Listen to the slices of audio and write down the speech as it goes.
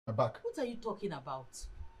My back. What are you talking about?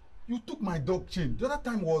 You took my dog chain. The other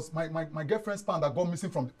time was my girlfriend's pants that got missing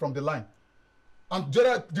from the line. And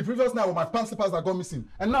the previous night were my pants slippers that got missing.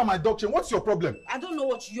 And now my dog chain. What's your problem? I don't know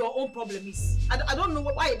what your own problem is. I don't know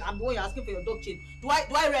why I'm the one you're asking for your dog chain. Do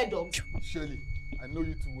I rear dogs? Shirley, I know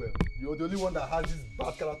you too well. You're the only one that has this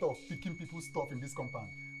bad character of picking people's stuff in this compound.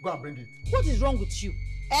 Go and bring it. What is wrong with you?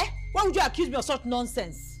 Why would you accuse me of such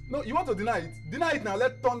nonsense? No, you want to deny it? Deny it now.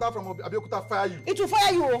 Let thunder from Abeokuta fire you. It will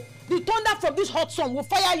fire you. Oh. The thunder from this hot sun will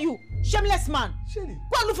fire you. Shameless man. Shirley.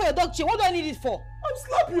 Go and look for your dog chain. What do I need it for? I'll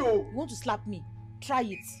slap you. You want to slap me? Try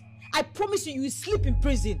it. I promise you, you will sleep in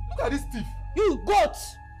prison. Look at this thief. You goat.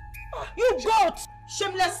 You goat.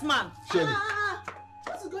 Shameless man. Shirley.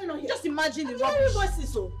 What's going on here? Just imagine the rubbish.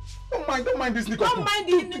 Don't mind this nick-up. Don't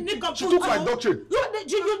mind the nick-up. She took my dog chain.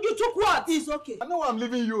 You took what? It's okay. I know why I'm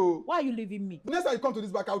leaving you. Why are you leaving me? The next time you come to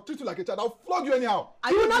this back, I'll treat you like a child. I'll flog you anyhow.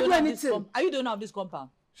 You will not do anything. Are you the owner of this compound?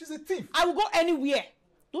 She's a thief. I will go anywhere.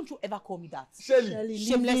 Don't you ever call me that. Shirley.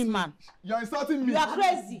 Shameless man. You're insulting me. You are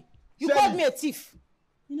crazy. You Shirley. called me a thief.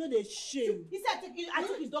 You know the shame. He said I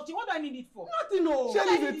took his dog chain. What do I need it for? Nothing, no.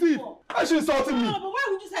 Shirley's a thief. Why is she insulting me? No, but why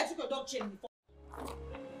would you say I took your dog chain before?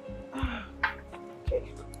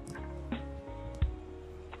 Okay.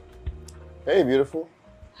 Hey, beautiful.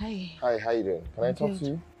 Hi. Hi, how you doing? Can I talk to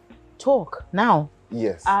you? Talk now?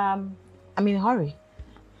 Yes. I'm in a hurry.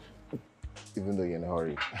 Even though you're in a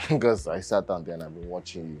hurry, because I sat down there and I've been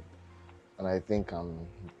watching you, and I think I'm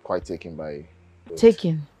quite taken by.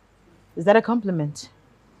 Taken? Is that a compliment?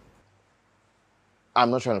 I'm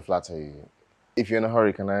not trying to flatter you. If you're in a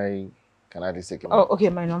hurry, can I just take your Oh, okay,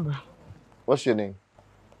 my number. What's your name?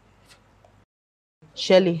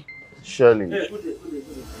 Shirley. Shirley. Hey, put it.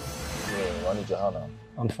 Yeah, I need your hand now.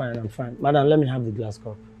 I'm fine. Madam, let me have the glass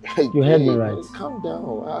cup. You heard me right. Calm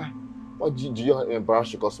down. What do you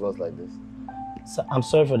embarrass your customers like this? So, I'm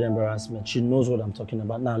sorry for the embarrassment. She knows what I'm talking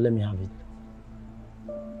about. Now, let me have it.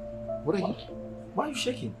 What are you? Why are you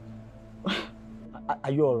shaking?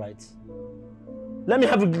 Are you all right? Let me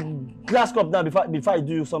have a glass cup now before I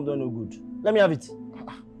do you something no good. Let me have it.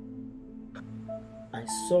 I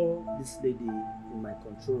saw this lady in my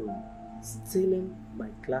control room stealing my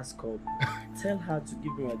glass cup. Tell her to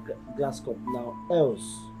give me a glass cup now,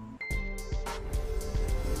 else.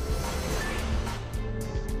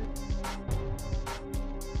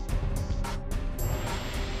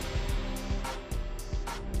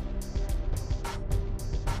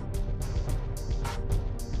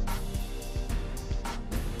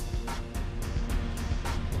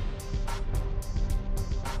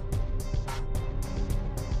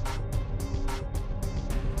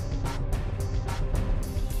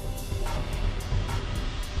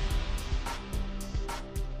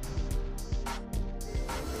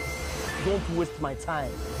 Don't waste my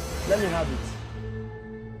time. Let me have it.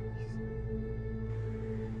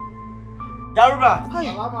 Yaruba! Hi.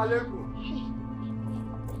 Salam alaikum.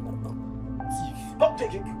 Thief. Stop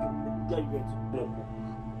taking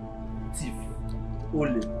thief.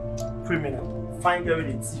 Ole. Criminal. Fine girl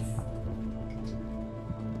with a thief.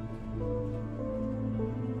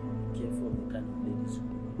 Careful of the kind of ladies you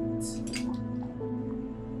meet.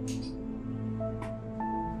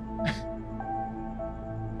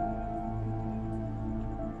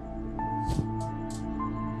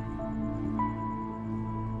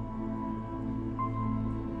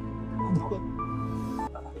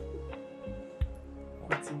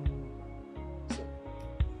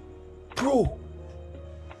 Bro!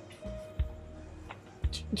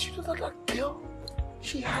 Do you know that girl?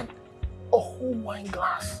 She had a whole wine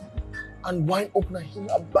glass and wine opener in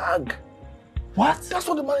her bag. What? That's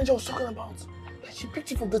what the manager was talking about. And she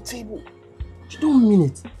picked it from the table. You don't mean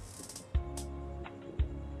it.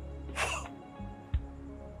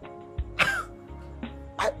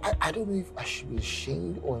 I don't know if I should be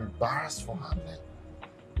ashamed or embarrassed for her. Like,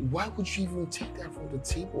 why would you even take that from the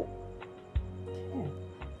table?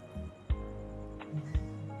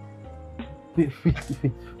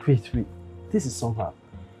 Wait. This is somehow.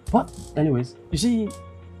 But anyways, you see,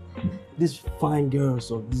 these fine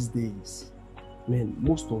girls of these days, man,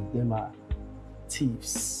 most of them are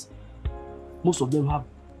thieves. Most of them have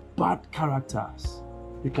bad characters.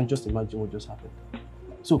 You can just imagine what just happened.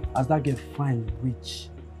 So, as that girl fine, rich,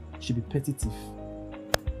 she'll be petty thief.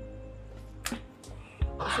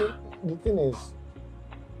 So, the thing is,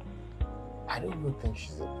 I don't even think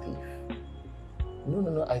she's a thief.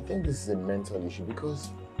 No, I think this is a mental issue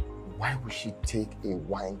because why would she take a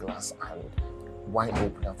wine glass and wine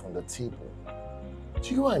opener from the table? Do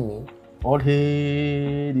you know what I mean? Oh,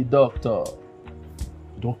 hey, the doctor.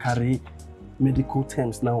 Don't carry medical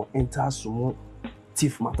terms now, enter some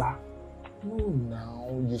thief matter. No, now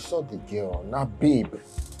you saw the girl. Now, babe,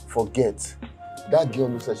 forget. That girl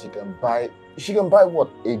looks like she can buy what?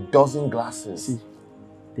 A dozen glasses. See,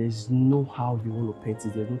 there's no how you want to paint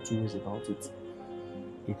it. There's no two ways about it.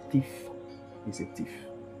 A thief is a thief.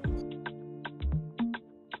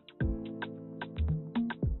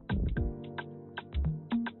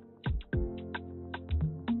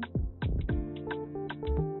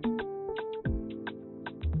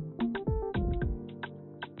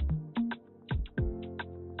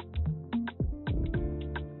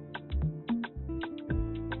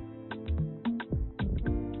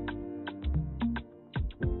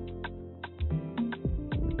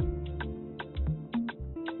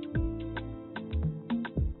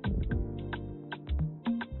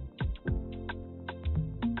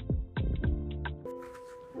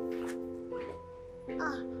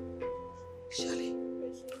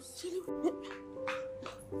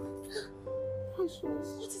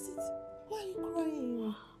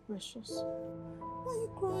 Precious. Why are you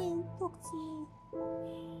crying? Talk to me.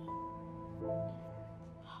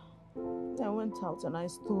 I went out and I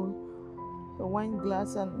stole a wine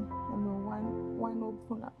glass and a wine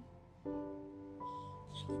opener.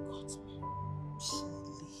 You got me.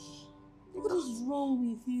 Chili. What is wrong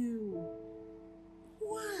with you?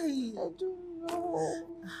 Why? I don't know.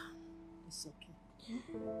 It's okay.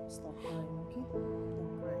 Stop crying, okay?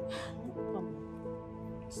 Don't cry. Come on.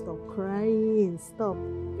 Stop crying. Stop.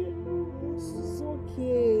 It's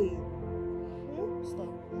okay.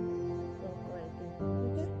 Stop. Don't cry again.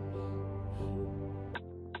 Okay?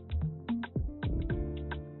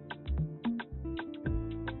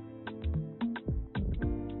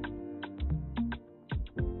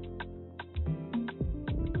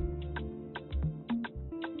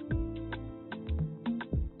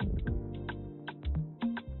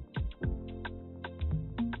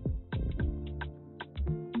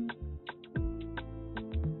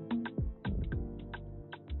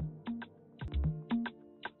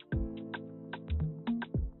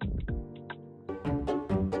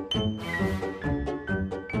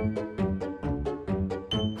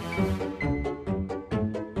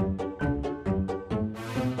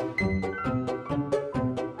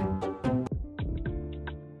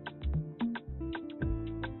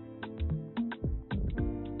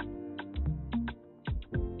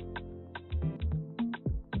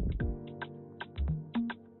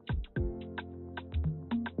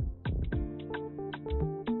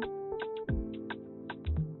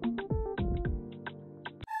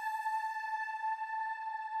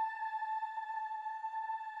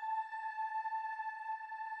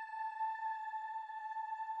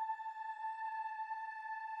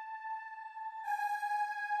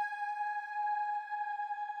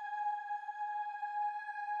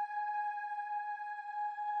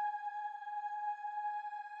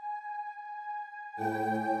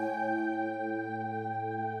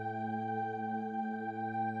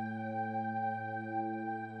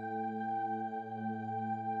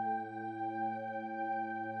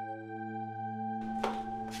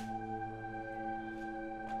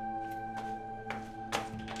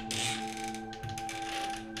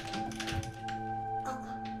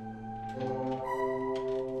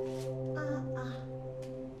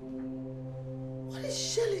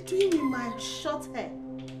 Doing with my short hair?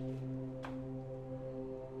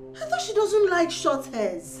 I thought she doesn't like short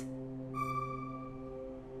hairs.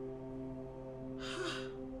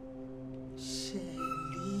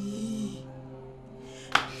 Shelly.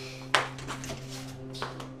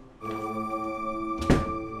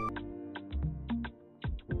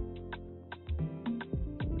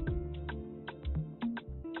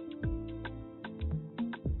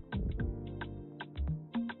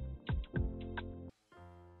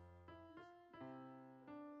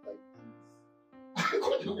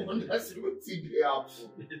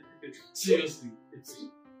 Seriously, see,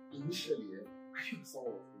 initially, I should saw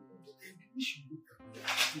what we should look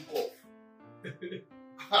at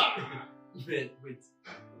it. Wait.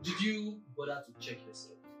 Did you bother to check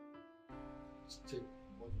yourself? Check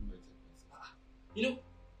what you might check. You know,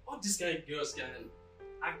 all these kind of girls can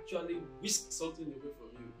actually whisk something away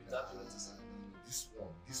from you without noticing. This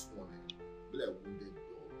one, be like wounded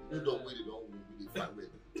dog. You know, dog where they don't wound, they find where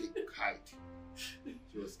they hide.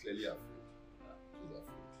 She was clearly afraid. She was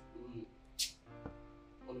afraid.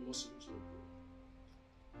 On the most serious note,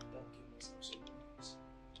 that girl must have some reasons.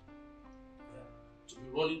 Yeah. To be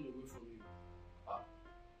running away from you.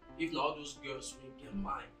 If now all those girls will get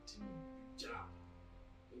mind, jam,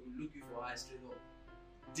 they will look you for eyes straight up.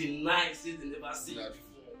 Deny, say they never see you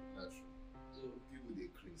before. That's true. So people they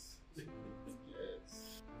craze.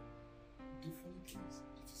 Yes. The funny thing is,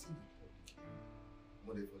 if you see the public area,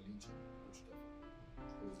 more than for lynching,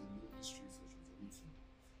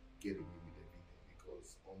 get away with everything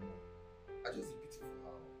because I just a beautiful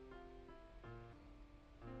how.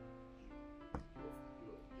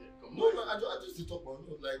 No, I just to talk about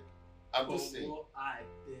no, like I'm just saying.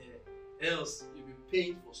 Else you'll be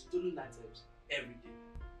paying for stolen items every day.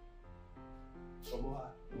 Come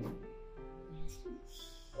on.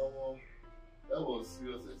 That was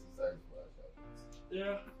serious exercise for us.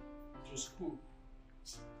 Yeah, it was cool.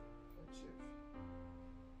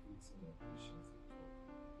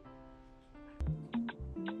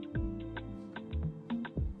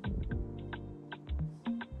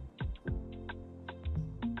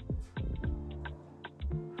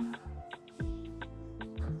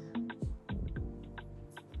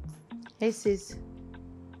 Hey sis.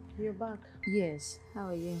 You're back. Yes, how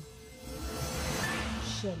are you?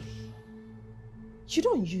 Shirley, you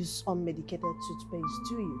don't use unmedicated toothpaste,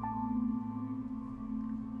 do you?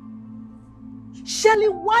 Shirley,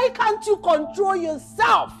 why can't you control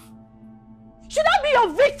yourself? Should I be your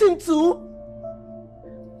victim too?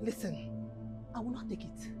 Listen, I will not take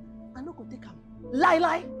it. I'm not going to take him.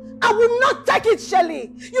 Lie. I will not take it,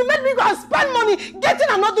 Shirley. You made me go and spend money getting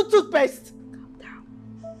another toothpaste. Calm down.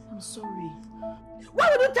 I'm sorry. Why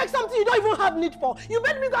would you take something you don't even have need for? You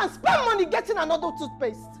made me go and spend money getting another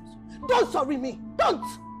toothpaste. Don't sorry me. Don't.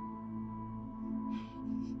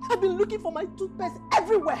 I've been looking for my toothpaste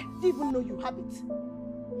everywhere. Didn't even know you have it.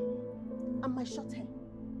 And my short hair.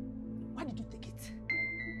 Why did you take it?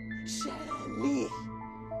 Shirley.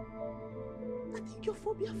 I think your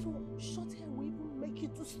phobia for short hair will even make you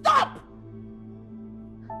to stop.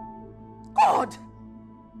 God.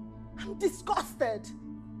 I'm disgusted.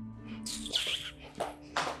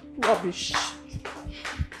 Rubbish.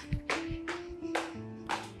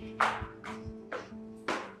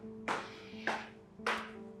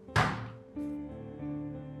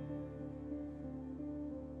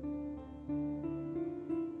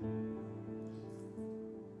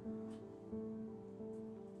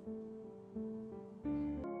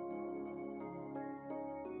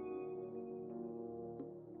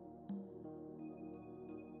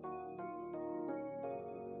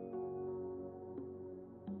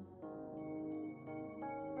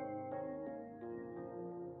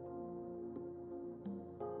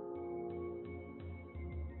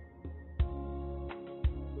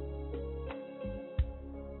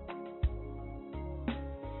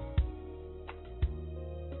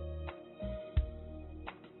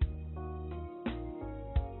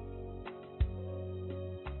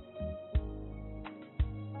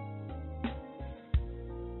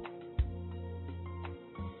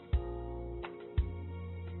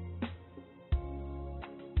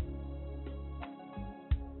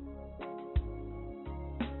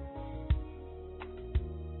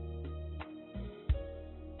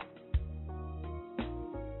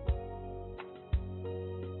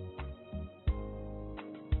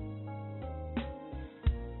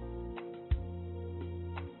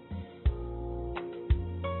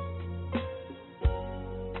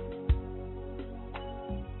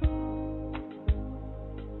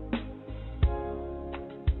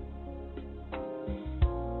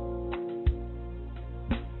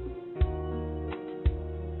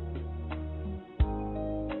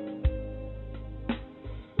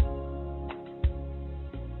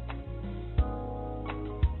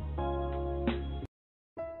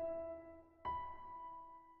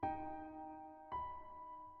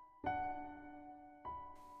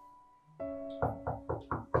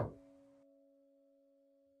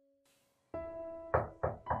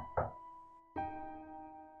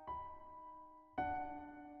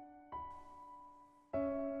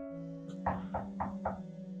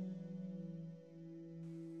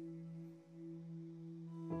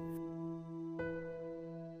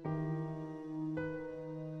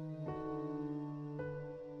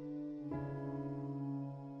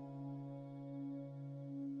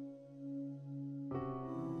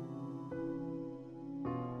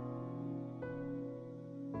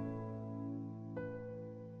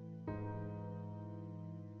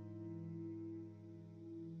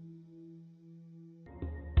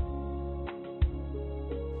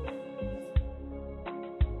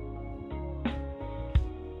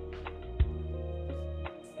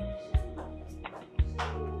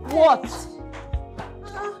 What?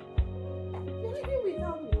 You're leaving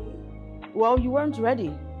without me? Well, you weren't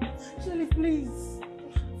ready. Shirley, please.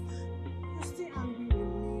 You're still angry with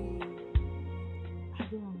me. I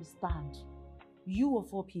don't understand. You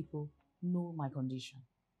of all people know my condition.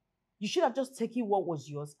 You should have just taken what was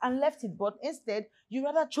yours and left it, but instead, you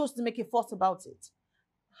rather chose to make a fuss about it.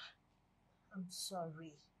 I'm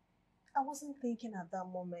sorry. I wasn't thinking at that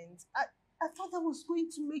moment. I thought I was going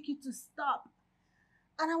to make you to stop.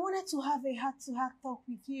 And I wanted to have a heart-to-heart talk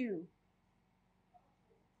with you.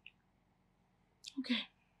 Okay.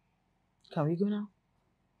 Can we go now?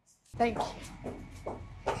 Thank you.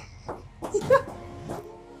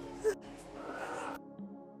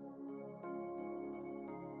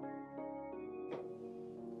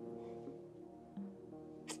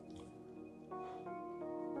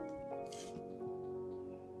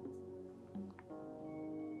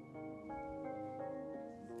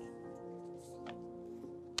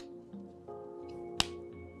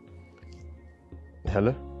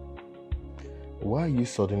 Hello? Why are you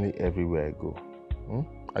suddenly everywhere I go?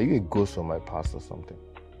 Are you a ghost from my past or something?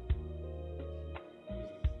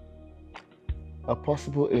 A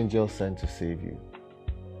possible angel sent to save you.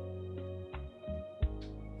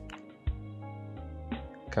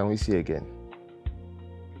 Can we see again?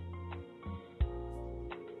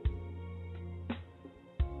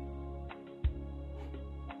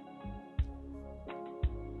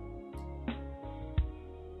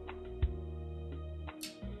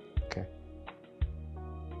 Okay.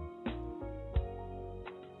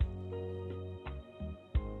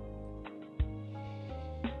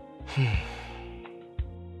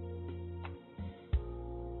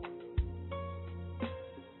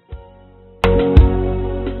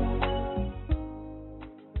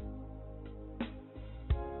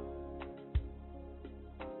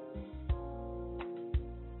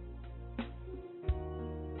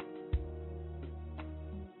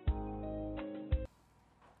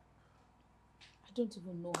 I don't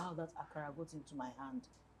even know how that akara got into my hand.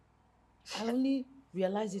 I only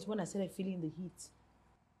realized it when I started feeling the heat.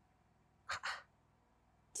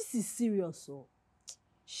 This is serious, oh.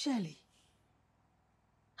 Shirley.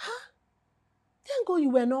 Huh? Thank God you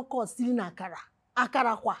were not caught stealing akara.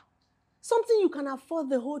 Akara kwa. Something you can afford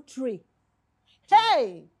the whole tray.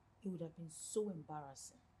 Hey! It would have been so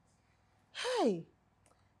embarrassing. Hey!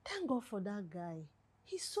 Thank God for that guy.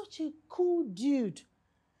 He's such a cool dude.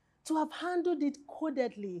 To have handled it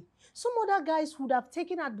codedly. Some other guys would have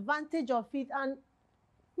taken advantage of it and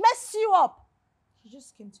messed you up. He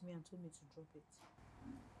just came to me and told me to drop it.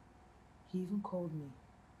 He even called me.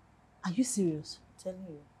 Are you serious? I'm telling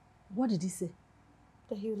you. What did he say?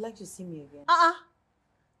 That he would like to see me again.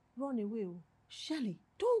 Run away. Shirley,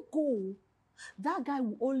 don't go. That guy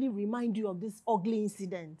will only remind you of this ugly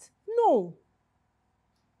incident. No.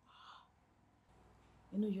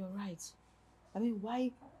 You know, you're right. I mean,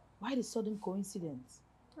 why the sudden coincidence?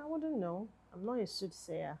 I wouldn't know. I'm not a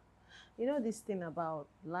soothsayer. You know this thing about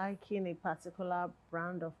liking a particular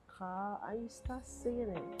brand of car and you start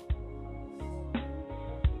saying it.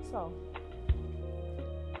 So.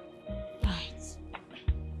 Right.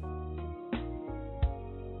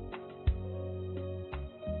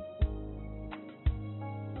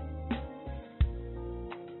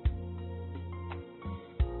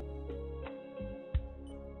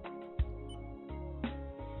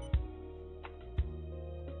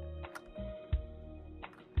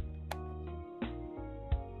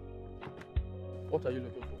 What are you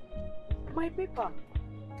looking for? My paper.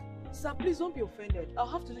 Sir, please don't be offended. I'll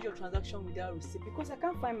have to do your transaction without receipt because I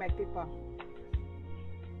can't find my paper.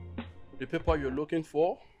 The paper you're looking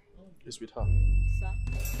for is with her. Sir?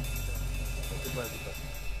 The paper is with her.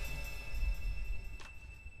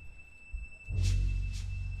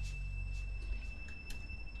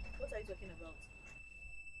 What are you talking about?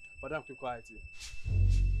 Madam, keep quiet here.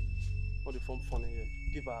 Not the form funny here.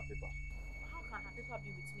 Give her her paper. How can her paper be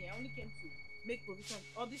with me? I only came to make provision.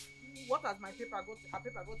 All this, what has my paper got? Her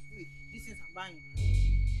paper got to do with these things I'm buying.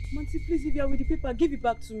 Monty, please, if you are with the paper, give it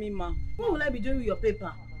back to me, ma. What will I be doing with your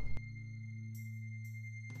paper?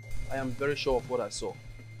 I am very sure of what I saw.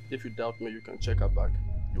 If you doubt me, you can check her bag.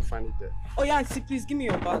 You'll find it there. Oh yeah, Auntie, please, give me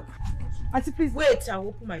your bag. Auntie, please. Wait, I'll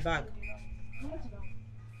open my bag.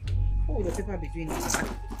 What will the paper be doing?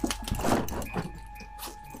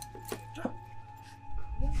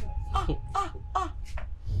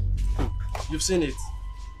 You've seen it.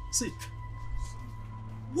 See,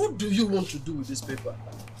 what do you want to do with this paper?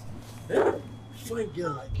 Eh? Fine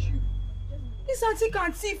girl like you. This auntie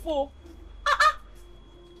can't see for.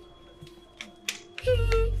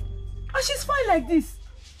 And she's fine like this.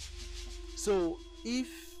 So, if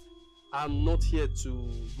I'm not here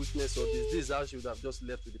to witness all this is how she would have just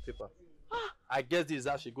left with the paper. I guess this is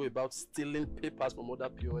how she go about stealing papers from other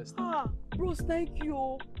POS. Bros, thank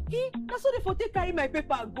you. That's what they for take carry my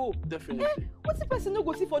paper and go. Definitely. What's the person no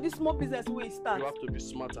go see for this small business where it starts? You have to be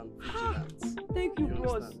smart and vigilant. Thank you,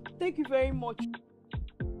 bros. Understand? Thank you very much.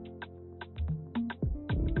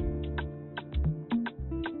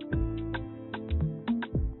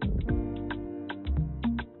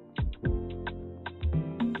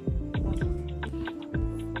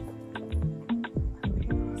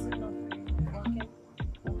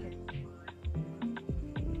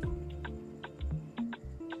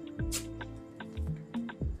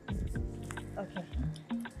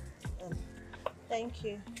 Thank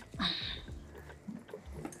you.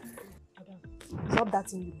 Drop that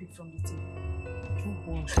thing you picked from the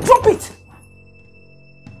table. Drop it!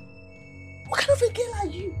 What kind of a girl are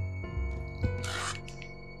you?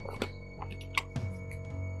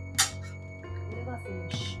 Never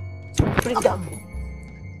finish. Bring them.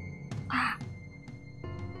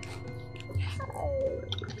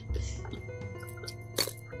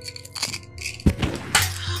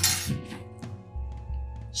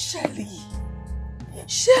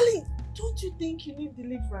 Shelly, don't you think you need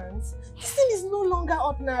deliverance? This thing is no longer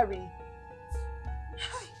ordinary.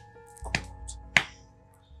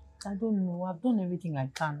 I don't know. I've done everything I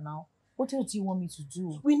can now. What else do you want me to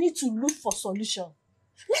do? We need to look for solution.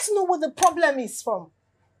 Let's know what the problem is from.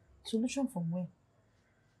 Solution from where?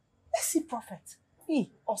 Let's see prophet.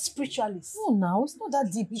 He or spiritualist. No, now it's not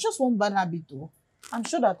that deep. It's just one bad habit though. I'm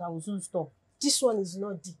sure that I will soon stop. This one is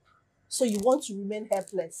not deep. So you want to remain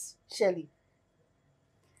helpless, Shelly?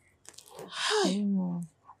 I don't know.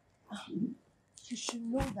 You should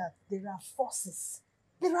know that there are forces.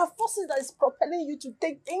 There are forces that is propelling you to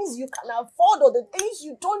take things you can afford or the things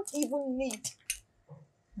you don't even need.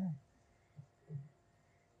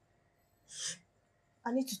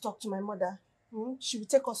 I need to talk to my mother. She will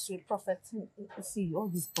take us to a prophet. See, all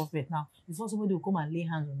this prophet now, before somebody will come and lay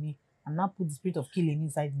hands on me and now put the spirit of killing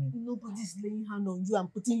inside me. Nobody's laying hand on you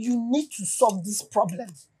and putting. You need to solve this problem.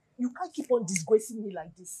 You can't keep on disgracing me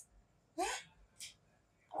like this.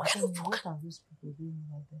 What are those people doing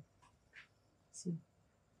like that? See.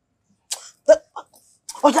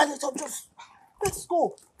 Let's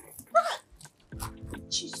go.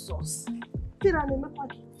 Jesus. I don't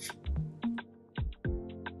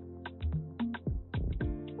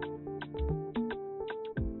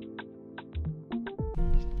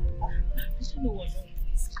know what's wrong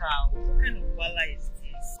with this car. What kind of wala is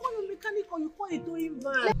this? Call a mechanic or you call a towing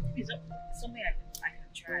van. Is somewhere I can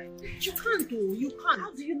try. You can't do. You can't.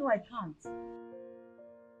 How do you know I can't?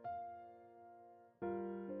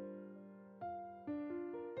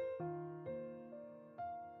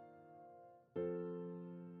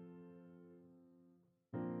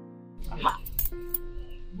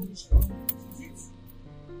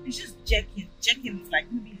 It's just checking. Checking is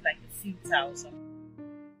like maybe it's like a filter or something.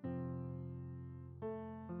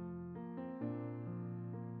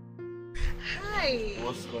 Hi.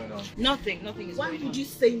 What's going on? Nothing is Why going on. would you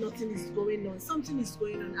say nothing is going on? Something is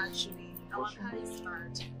going on actually. Our car is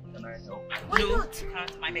bad. Can I help? Why No, not? you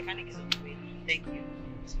can't. My mechanic is on the way. Thank you.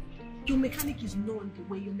 Your mechanic is not on the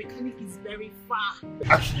way. Your mechanic is very far.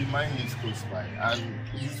 Actually, mine is close by and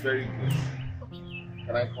he's very good. Okay.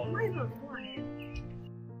 Can I come? Why not? Go ahead.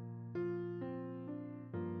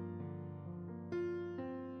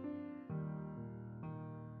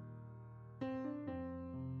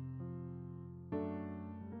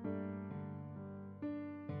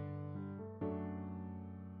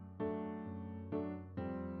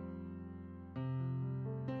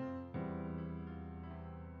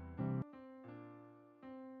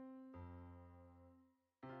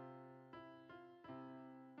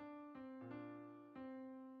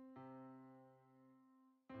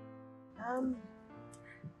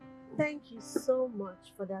 Thank you so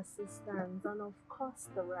much for the assistance and of course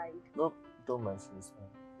the ride. No, don't mention this one.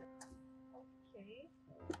 Okay.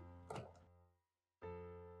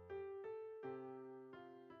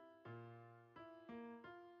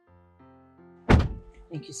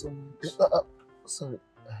 Thank you so much. Sorry.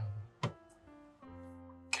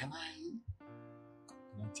 Can I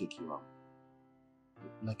take you out?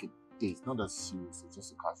 Like a date, not that serious, it's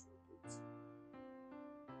just a casual date.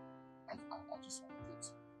 I just want to get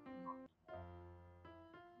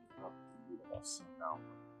not the you that I've seen now.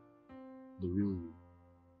 The real you.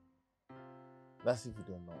 That's if you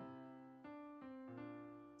don't mind.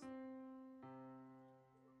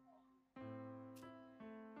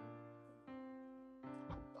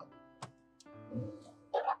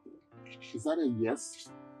 Is that a yes?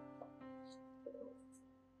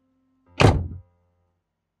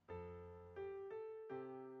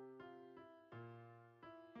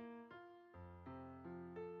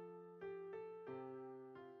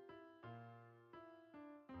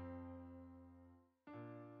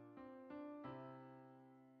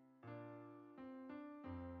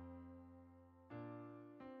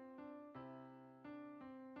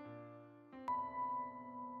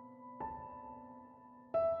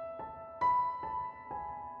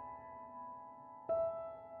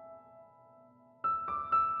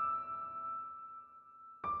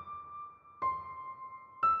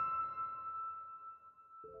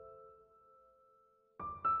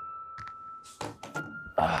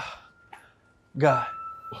 Guy,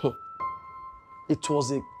 it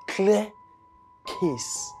was a clear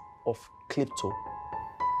case of klepto.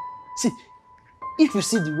 See, if you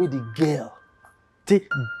see the way the girl they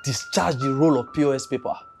discharge the roll of POS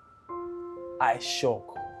paper, I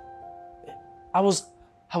shock. I was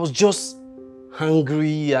just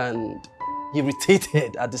hungry and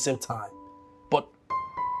irritated at the same time. But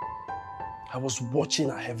I was watching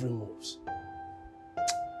her every move.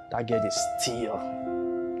 That girl is still.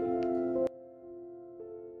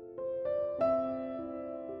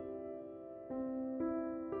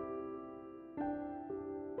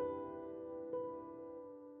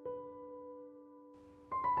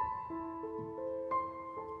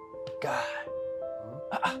 Guy,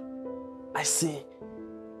 I say,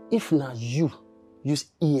 if not you use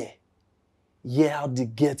ear, hear how the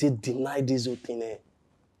girl deny this whole thing,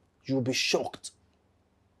 you'll be shocked.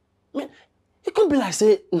 I mean, it could be like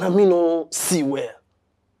say, na me no see well.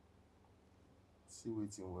 See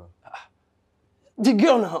waiting well. The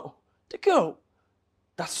girl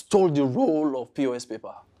that stole the roll of POS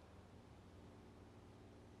paper.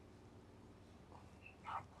 What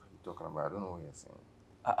are you talking about? I don't know what you're saying.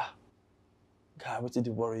 God, what did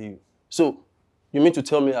it worry you? So, you mean to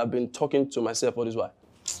tell me I've been talking to myself all this while?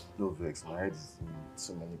 No vex, my head is in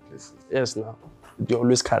so many places. Yes, now. You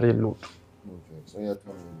always carry a load. No vex. When you're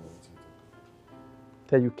telling me what you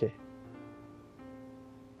Tell you care.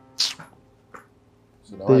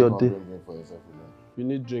 So now Tell you your can't day. bring drink for yourself again. You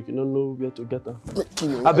need drink, you don't know where to get them.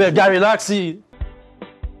 I beg, guy, relax, see.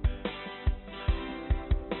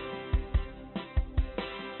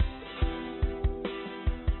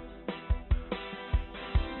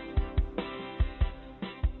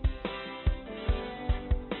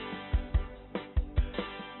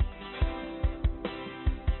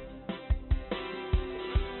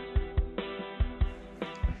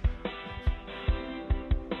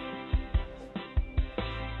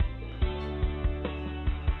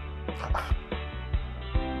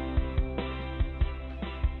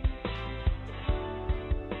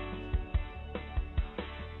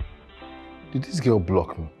 Did this girl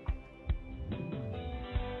block me?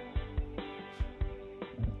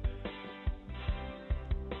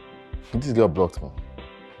 This girl blocked me.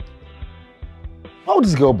 How would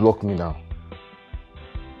this girl block me now?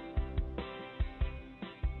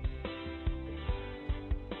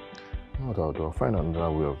 What I'll do, I'll find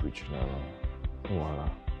another way of reaching her. Voila.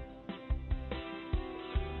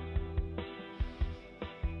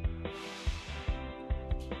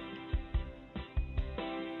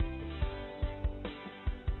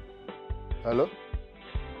 Hello?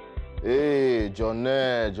 Hey, Johnny.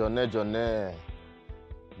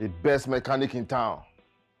 The best mechanic in town.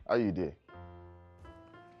 How you there?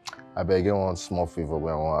 I beg you one small favor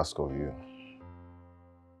when I want to ask of you.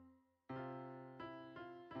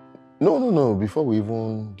 No. Before we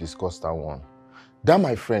even discuss that one. That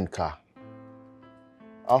my friend car.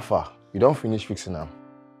 Alpha, you don't finish fixing them.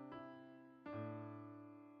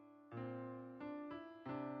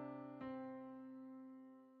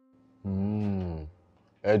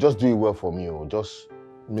 Just do it well for me. Just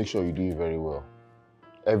make sure you do it very well.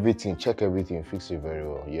 Everything, check everything, fix it very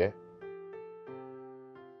well, yeah?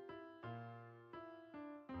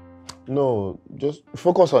 No, just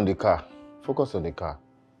focus on the car. Focus on the car.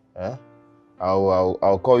 Eh?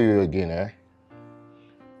 I'll call you again, eh?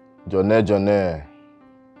 Johnny.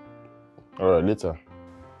 Alright, later.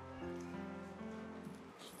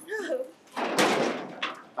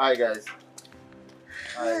 Hi guys.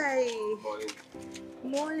 Hi. Morning.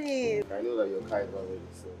 Morning. I know that your car is already,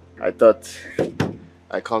 so I thought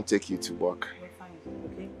I can't take you to work. We're fine,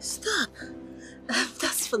 okay? Stop.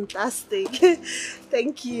 That's fantastic.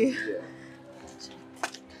 Thank you. Yeah.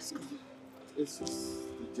 It's just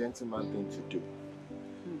the gentleman thing to do.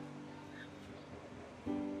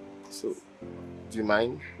 So, do you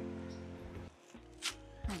mind?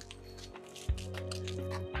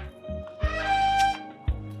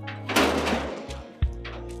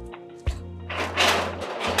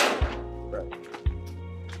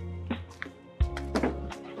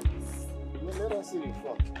 Let us see the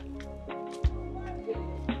front.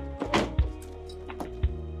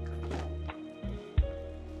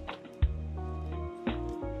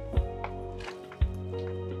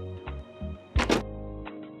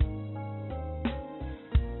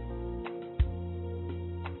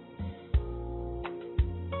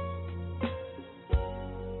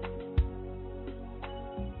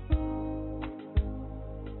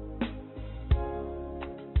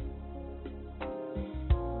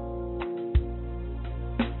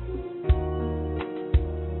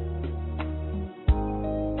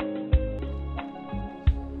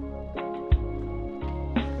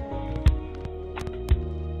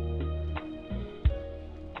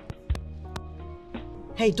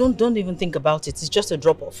 Hey, don't even think about it. It's just a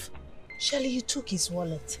drop-off. Shelly, you took his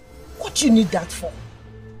wallet. What do you need that for?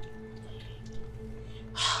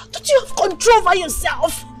 Don't you have control over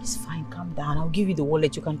yourself? It's fine, calm down. I'll give you the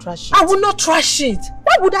wallet. You can trash it. I will not trash it.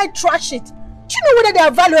 Why would I trash it? Do you know whether there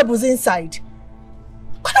are valuables inside?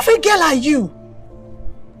 What kind of a girl are you?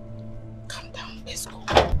 Calm down, let's go.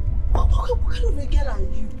 What kind of a girl are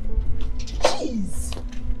you? Jeez.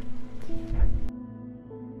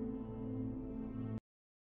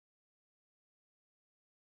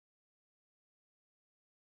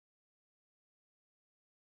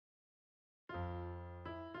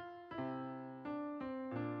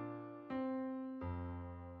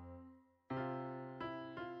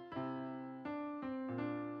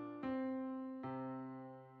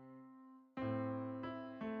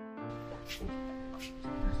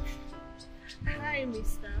 Hi,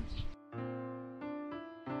 mister.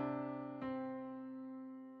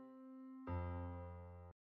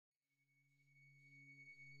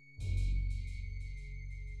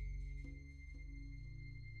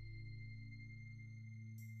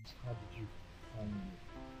 How did you find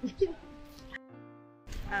me?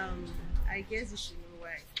 I guess you should know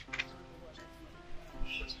why.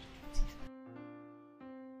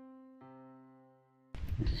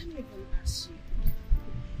 Let me even ask you,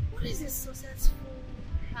 what is a successful,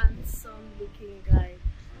 handsome-looking guy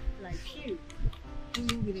like you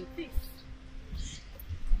doing with a thief?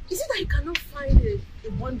 Is it that you cannot find a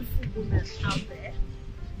wonderful woman out there?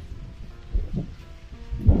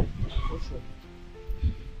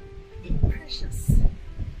 Precious.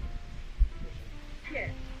 Yeah.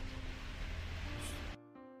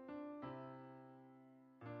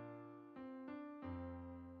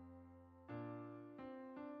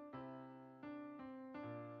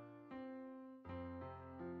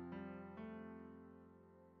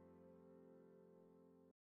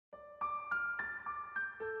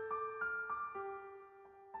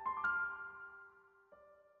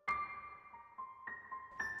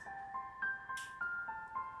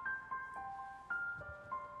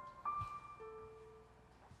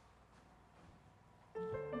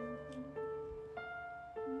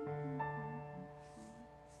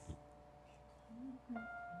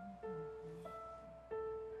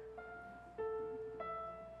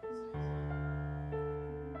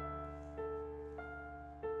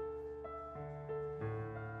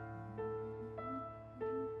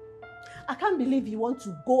 I can't believe you want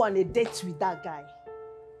to go on a date with that guy.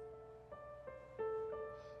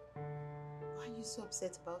 Why are you so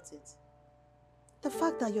upset about it? The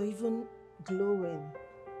fact that you're even glowing,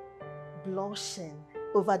 blushing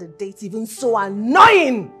over the date, even so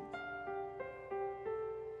annoying.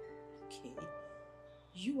 Okay.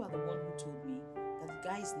 You are the one who told me that the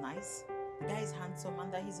guy is nice, the guy is handsome,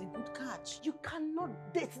 and that he's a good catch. You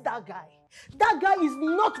cannot date that guy. That guy is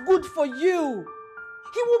not good for you.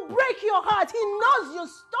 He will break your heart. He knows your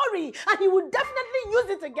story and he will definitely use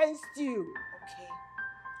it against you. Okay.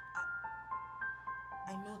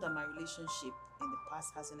 I know that my relationship in the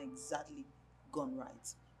past hasn't exactly gone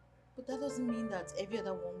right. But that doesn't mean that every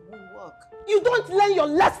other one won't work. You don't learn your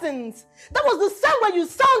lessons. That was the same way you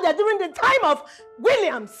sounded during the time of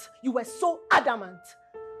Williams. You were so adamant.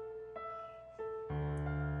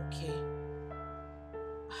 Okay.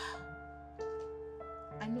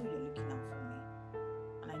 I know you're looking out for me.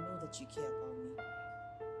 And I know that you care about me.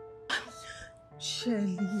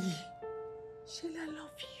 Shelly, I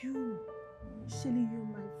love you. Shelly, you're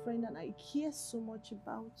my friend and I care so much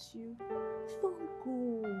about you. Don't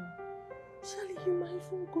go. Shelly, you might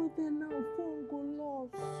even go there now. Don't go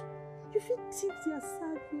lost. You feel tip their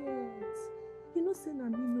serviette. You know, say I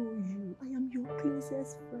know you. I am your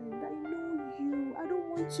closest friend. I know you. I don't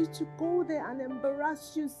want you to go there and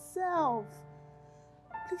embarrass yourself.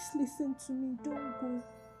 Please listen to me. Don't go.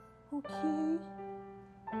 Okay?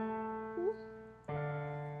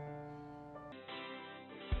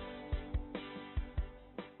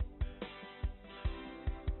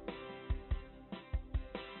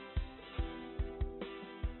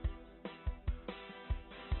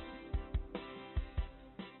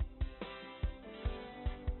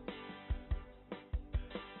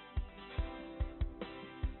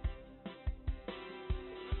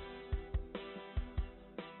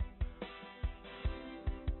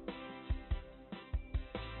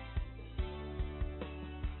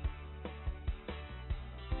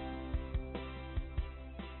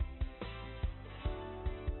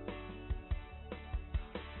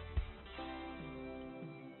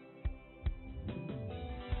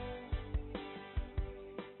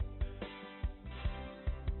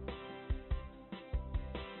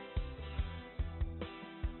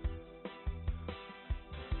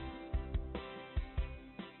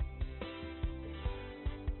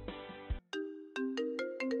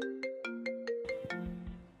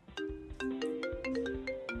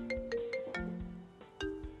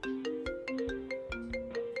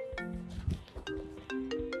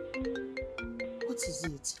 is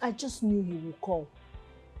it? I just knew he would call.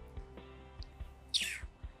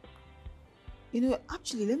 You know,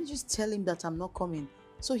 actually, let me just tell him that I'm not coming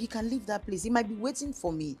so he can leave that place. He might be waiting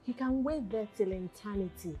for me. He can wait there till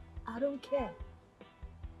eternity. I don't care.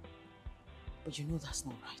 But you know that's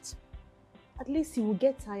not right. At least he will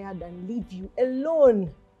get tired and leave you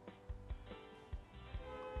alone.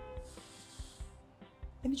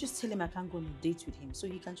 Let me just tell him I can't go on a date with him so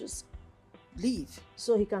he can just leave.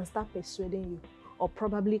 So he can start persuading you or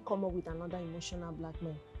probably come up with another emotional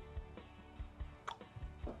blackmail.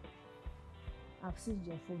 I've seized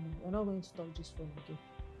your phone. You're not going to touch this phone again.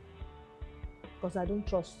 Because I don't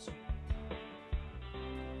trust you.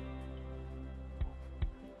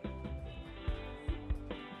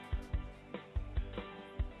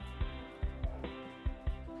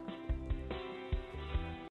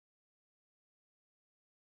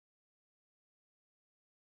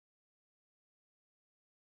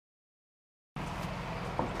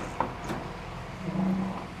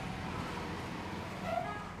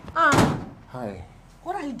 Hi.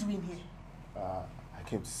 What are you doing here? I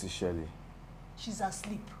came to see Shirley. She's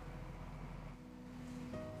asleep.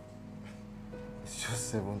 It's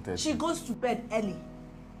just 7:30. She goes to bed early.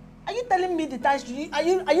 Are you telling me the time are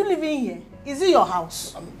you living here? Is it your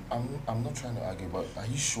house? I'm not trying to argue, but are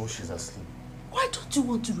you sure she's asleep? Why don't you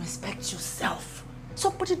want to respect yourself?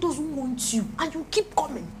 Somebody doesn't want you and you keep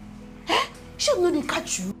coming. Eh? She'll not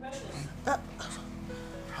catch you.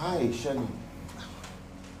 Hi, Shirley.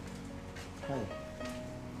 Hi.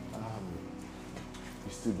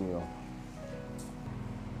 You stood me up.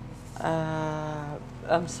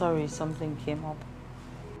 I'm sorry, something came up.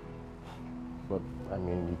 But, I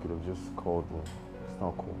mean, you could have just called me. It's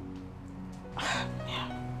not cool. Yeah.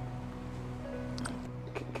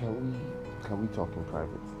 Can we talk in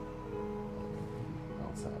private?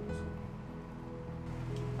 Outside.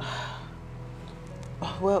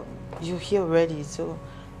 Well, you're here already, so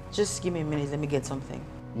just give me a minute, let me get something.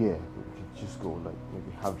 Yeah, we could just go, like,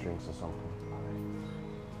 maybe have drinks or something.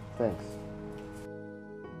 Thanks.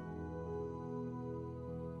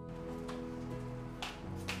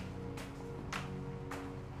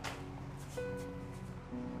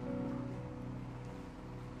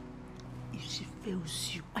 If she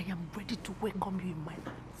fails you, I am ready to welcome you in my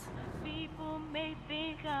arms. People may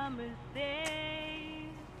think I'm a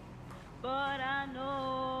mistake, but I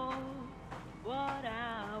know what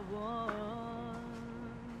I want.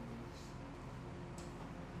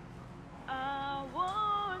 I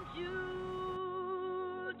want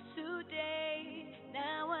you today,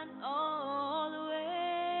 now and always.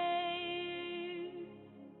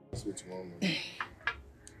 Sweet moment.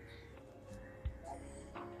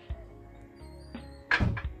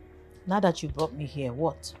 Now that you brought me here,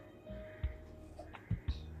 what?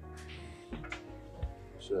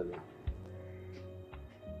 Shirley,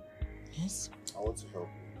 Yes? I want to help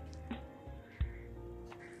you.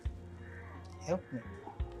 Help me.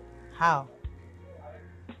 How?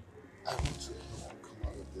 I want to help you come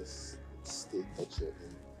out of this state that you're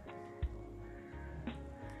in.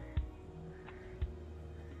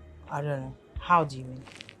 I don't know. How do you mean?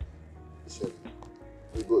 Shirley,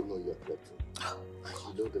 we both know you're klepto.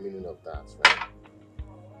 You know the meaning of that, right?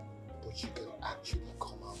 But you can actually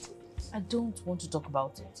come out of it. I don't want to talk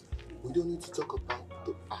about it. We don't need to talk about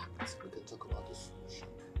the act. We can talk about the solution.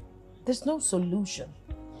 There's no solution.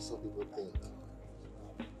 That's what people think.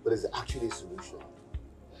 But is there actually a solution?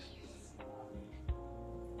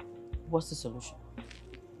 What's the solution?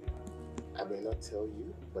 I may not tell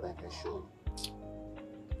you, but I can show you.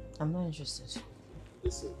 I'm not interested.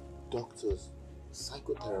 Listen, doctors,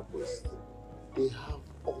 psychotherapists, they have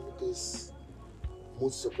all these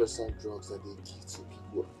mood suppressant drugs that they give to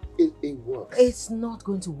people. It works. It's not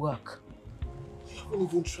going to work. You haven't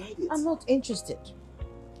even tried it. I'm not interested.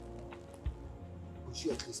 Would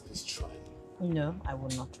you at least please try? No, I will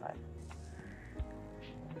not try.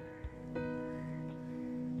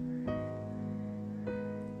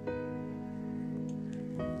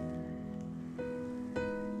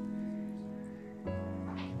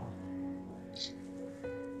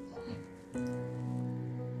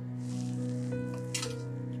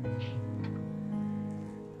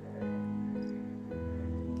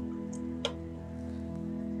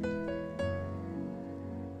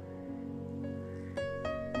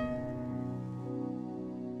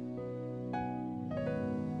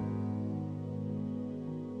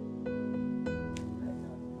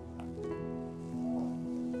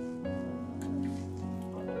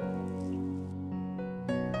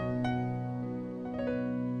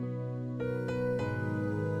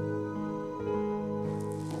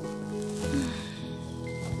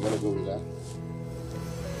 You wanna go relax?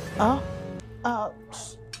 Oh?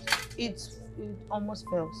 It almost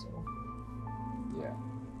fell, so. Yeah.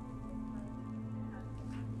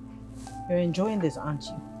 You're enjoying this, aren't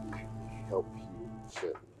you? Help you,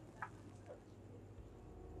 Shirley.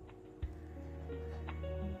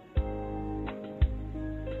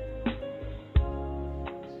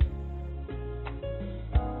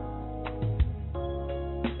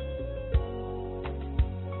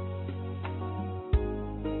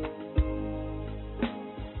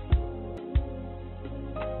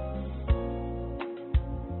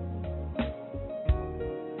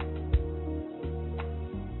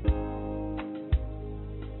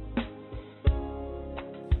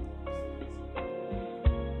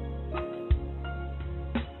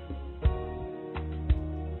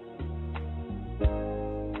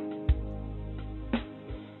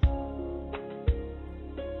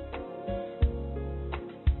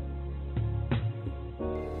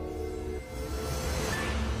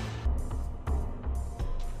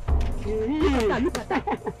 Look at that.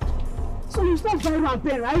 So you stop very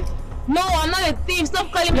rampant, right? No, I'm not a thief.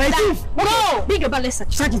 Stop calling me that. Thief. No! Big about let's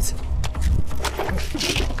search. Search it.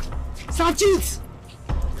 Search it.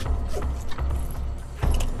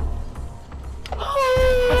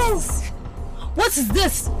 What is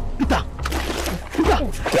this? Peter. I'm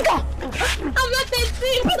not a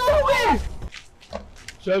thief. Stop away.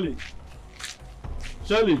 Shirley.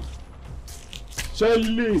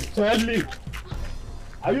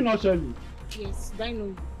 Are you not Shirley? Yes, I know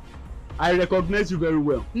you. I recognize you very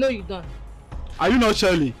well. No, you don't. Are you not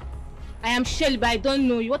Shirley? I am Shirley, but I don't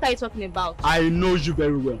know you. What are you talking about? I know you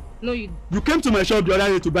very well. No, you. You came to my shop the other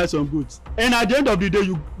day to buy some goods, and at the end of the day,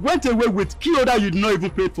 you went away with key order you did not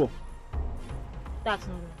even pay for. That's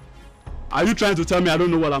not right. Are you trying to tell me I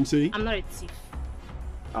don't know what I'm saying? I'm not a thief.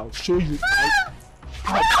 I'll show you.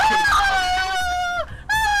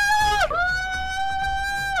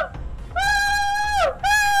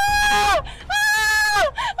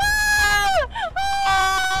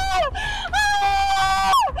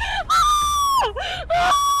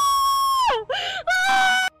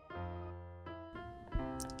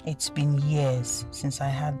 It's been years since I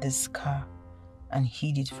had this car and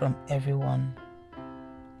hid it from everyone.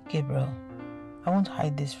 Gabriel, I won't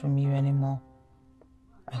hide this from you anymore.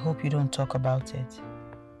 I hope you don't talk about it.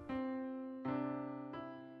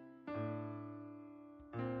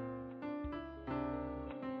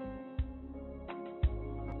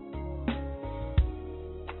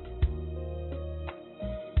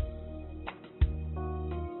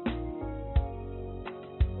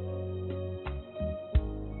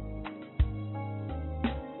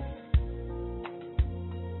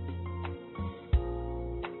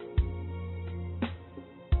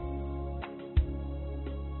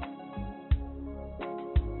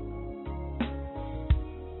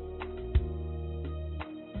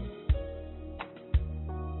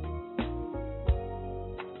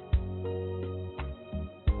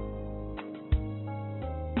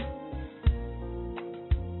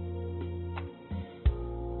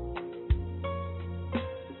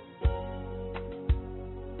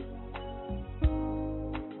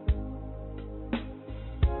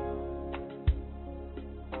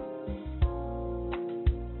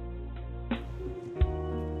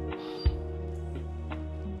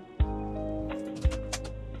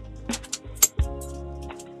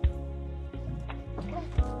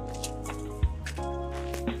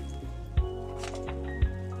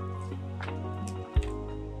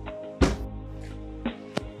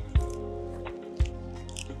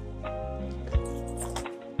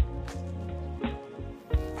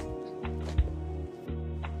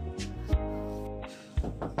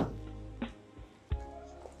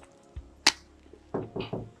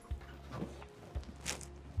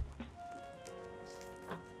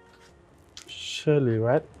 Shirley,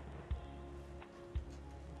 right?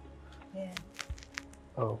 Yeah.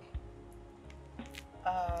 Oh.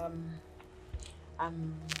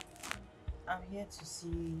 I'm here to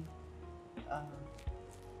see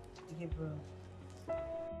Gabriel.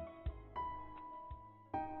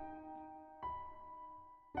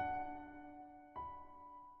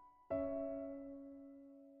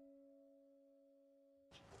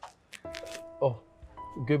 Oh,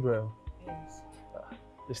 Gabriel. Yes.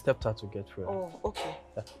 He stepped out to get through. Oh, okay.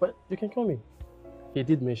 Yeah, but you can call me. He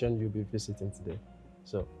did mention you'll be visiting today.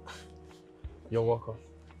 So, you're welcome.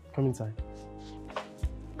 Come inside.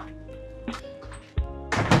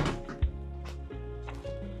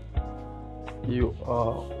 You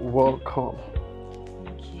are welcome.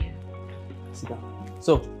 Thank you. Sit down.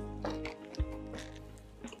 So,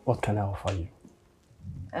 what can I offer you?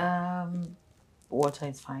 Water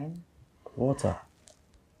is fine. Water.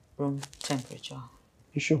 Room temperature.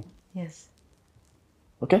 You sure? Yes.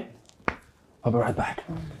 Okay? I'll be right back.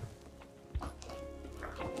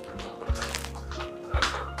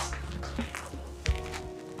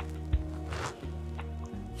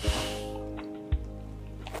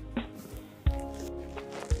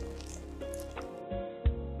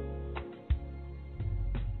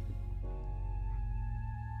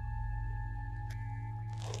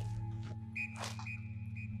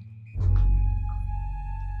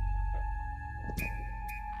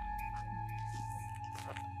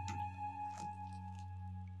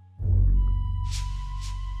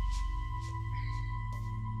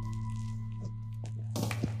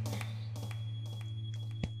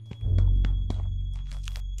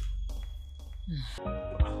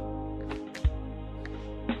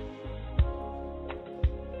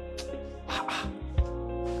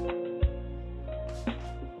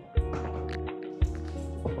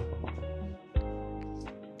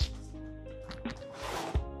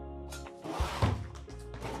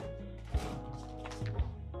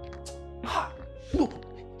 No,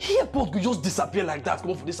 airport could just disappear like that,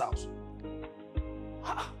 come from this house.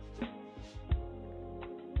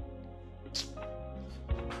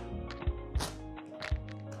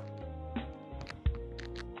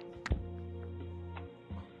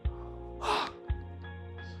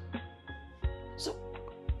 So,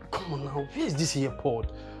 come on now, where is this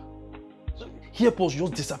airport? So, airports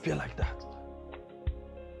just disappear like that.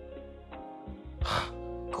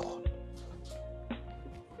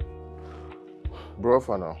 Bro,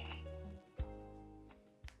 for now.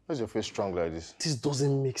 Why's your face strong like this? This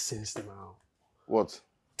doesn't make sense now. What?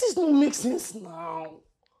 This don't make sense now.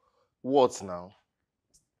 What now?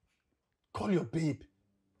 Call your babe.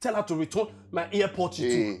 Tell her to return my airport to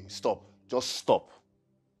you. Hey, stop. Just stop.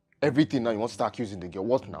 Everything now you want to start accusing the girl.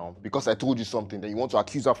 What now? Because I told you something, then you want to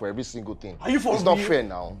accuse her for every single thing. Are you for It's real? not fair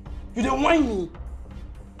now. You didn't whine me.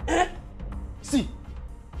 Eh? See.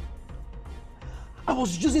 I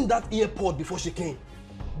was using that airport before she came.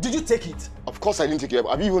 Did you take it? Of course I didn't take it.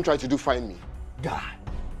 Have you even tried to find me? Guy,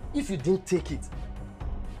 if you didn't take it,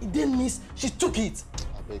 it then means she took it.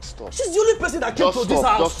 I beg, stop. She's the only person that came to this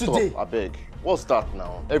house today. Stop, I beg. What's that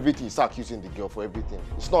now? Everything, you start accusing the girl for everything.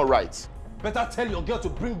 It's not right. Better tell your girl to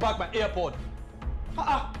bring back my airport.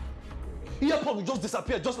 Airport will just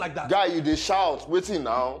disappear just like that. Guy, you dey shout. Waiting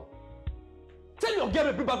now. Tell your girl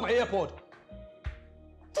to bring back my airport.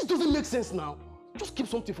 This doesn't make sense now. Just keep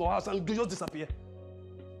something for us and you just disappear.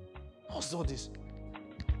 What's all this?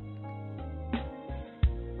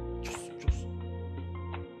 Just.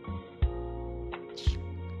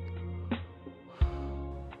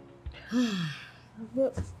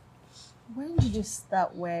 But when did you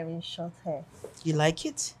start wearing short hair? You like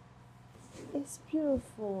it? It's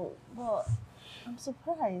beautiful, but I'm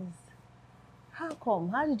surprised. How come?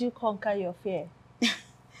 How did you conquer your fear?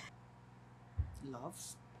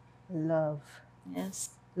 Love. Love. Yes.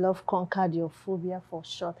 Love conquered your phobia for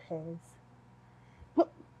short hairs.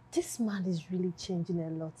 But this man is really changing a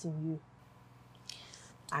lot in you.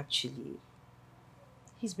 Actually,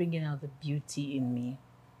 he's bringing out the beauty in me.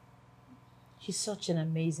 He's such an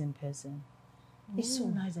amazing person. He's so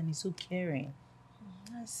nice and he's so caring.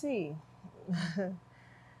 I see.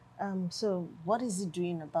 So what is he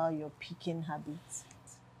doing about your picking habits?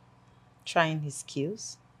 Trying his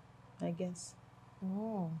skills, I guess.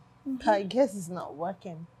 I guess it's not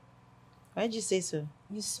working. Why'd you say so?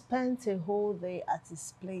 You spent a whole day at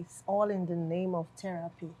his place, all in the name of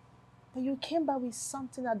therapy. But you came back with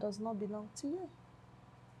something that does not belong to you.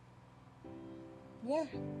 Yeah.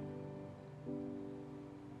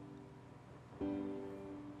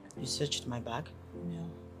 You searched my bag? No.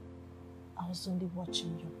 I was only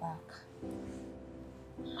watching your back.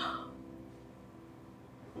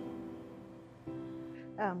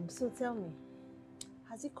 So tell me,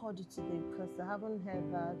 has he called you today? Because I haven't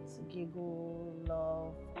heard that giggle,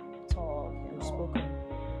 love, talk, and You've spoken.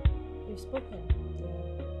 You've spoken?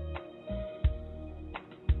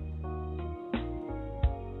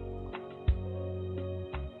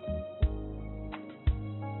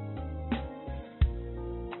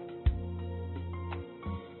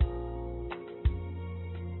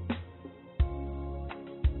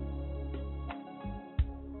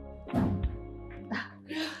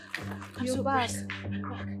 You're back.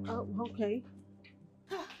 Oh, okay.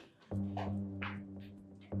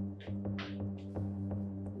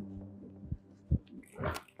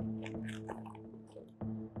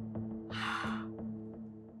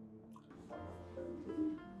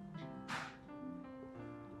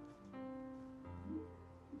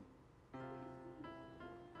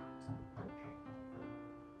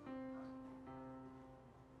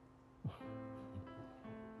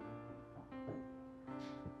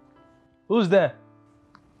 Who's there?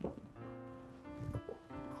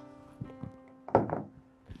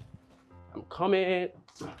 Come in.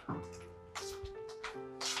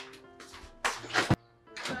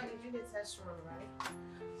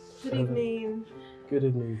 Good evening. Good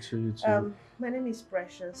evening to you too. My name is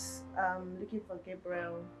Precious. I'm looking for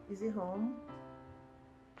Gabriel. Is he home?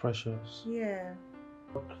 Precious. Yeah.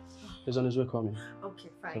 He's on his way coming. Okay,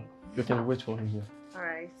 So fine. you can wait for him here.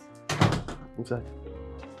 Alright. Inside.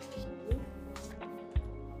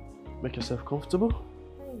 Make yourself comfortable.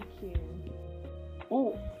 Thank you.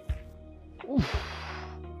 Oh. Oof.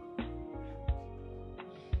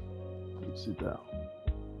 Sit down.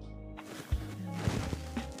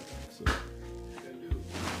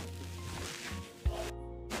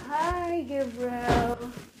 Hi,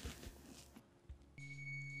 Gabriel.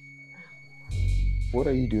 What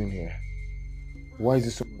are you doing here? Why is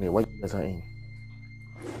this so many? Why you guys are in?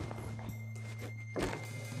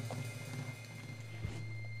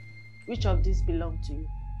 Which of these belong to you?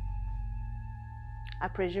 I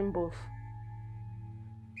presume both.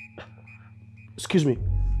 Excuse me.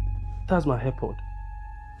 That's my AirPod.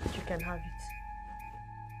 You can have it.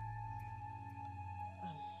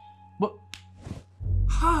 But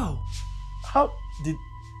how? How did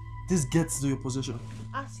this get to your possession?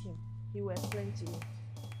 Ask him. He will explain to you.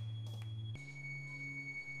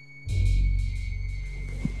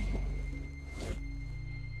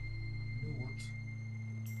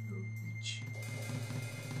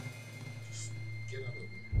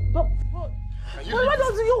 But why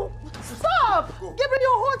don't you stop? Go. Gabriel,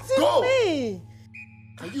 you're hurting Go. me.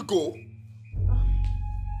 Can you go?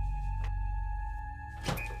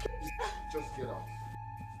 Just get out.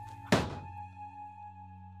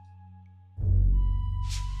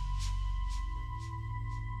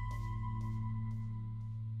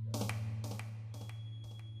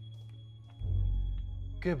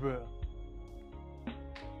 Gabriel.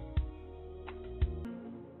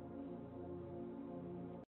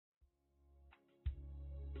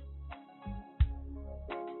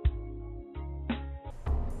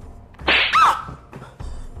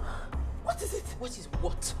 What is it? What is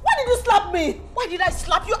what? Why did you slap me? Why did I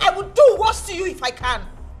slap you? I will do worse to you if I can.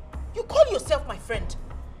 You call yourself my friend.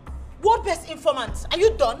 World best informant. Are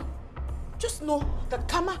you done? Just know that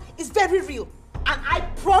karma is very real. And I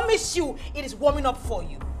promise you it is warming up for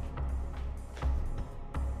you.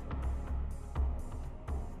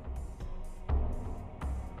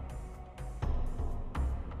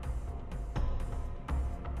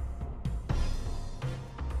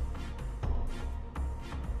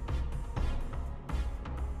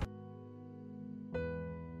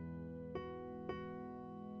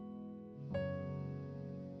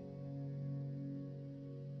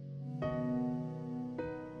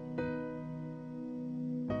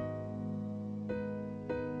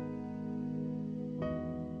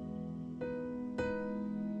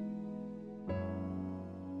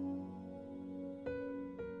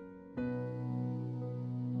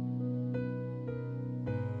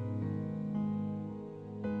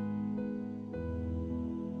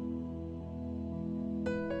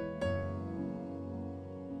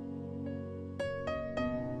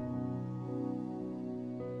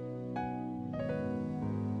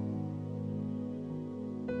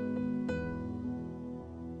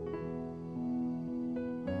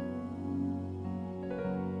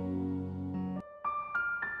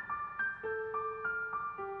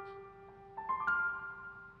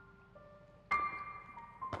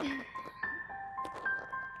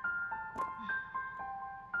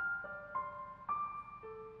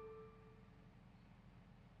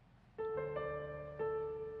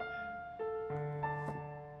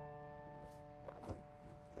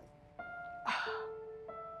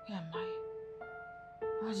 Where am I?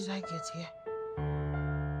 How did I get here?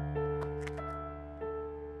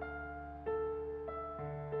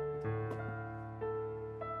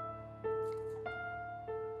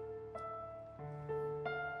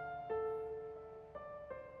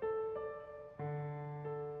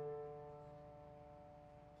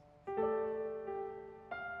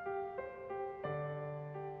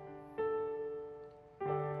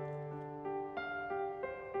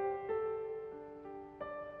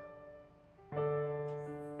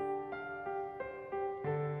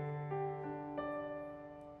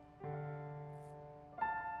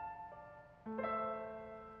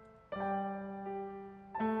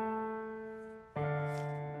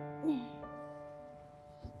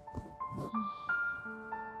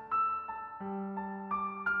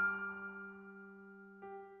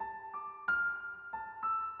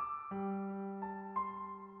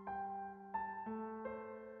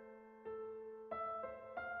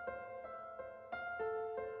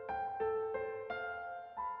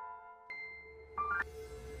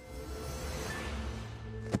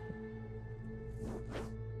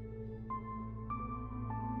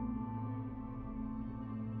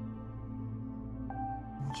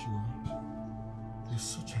 You're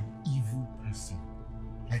such an evil person.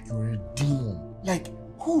 Like you're a demon. Like,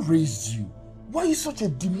 who raised you? Why are you such a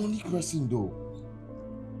demonic person though?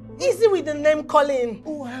 Easy with the name calling.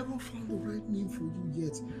 Oh, I haven't found the right name for you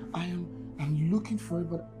yet. I'm looking for it,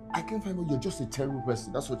 but I can't find out. You're just a terrible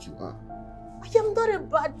person. That's what you are. I am not a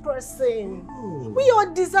bad person. Oh. We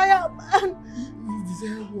all desire... You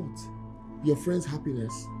desire what? Your friend's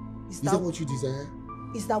happiness? Is that what you desire?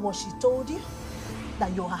 Is that what she told you?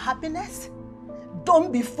 That you're her happiness?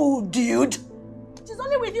 Don't be fooled, dude. She's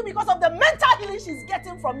only with you because of the mental healing she's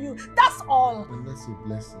getting from you. That's all. And that's a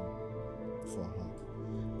blessing for her.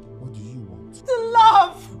 What do you want? To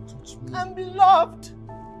love Touch me. and be loved.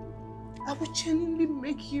 I will genuinely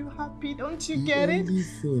make you happy, don't you get it? The only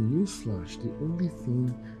thing, newsflash, the only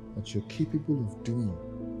thing that you're capable of doing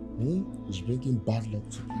is bringing bad luck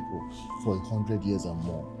to people for 100 years and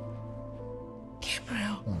more.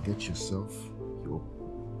 Gabriel. Now get yourself your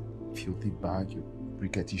filthy bag, your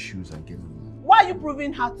rickety shoes and get on. Why are you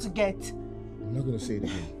proving hard to get? I'm not going to say it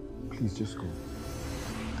again. Please just go.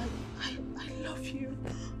 I love you.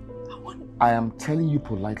 I am telling you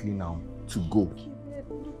politely now to go.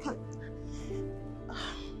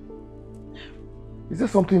 Is there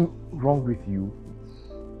something wrong with you?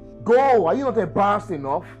 Go! Are you not embarrassed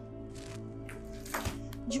enough?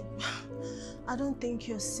 I don't think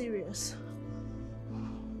you're serious.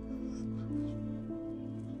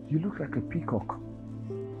 You look like a peacock.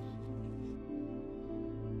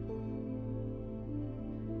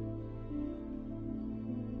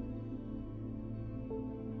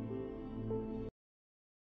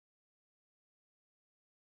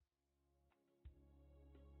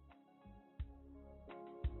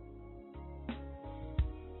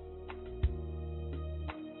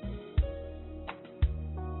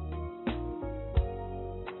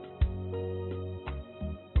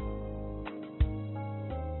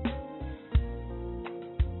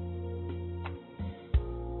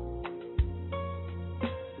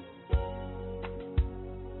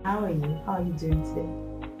 How are you? How are you doing today?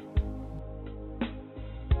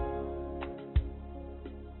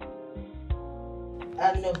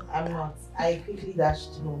 No, I'm not. I quickly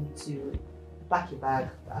dashed home to pack a bag.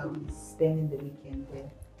 I'll be spending the weekend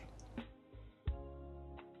there.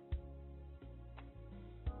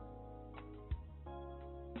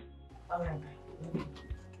 Alright.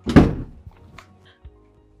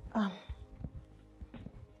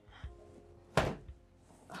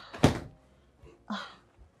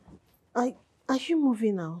 Are you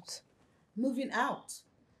moving out? Moving out?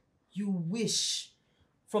 You wish?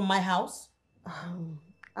 From my house?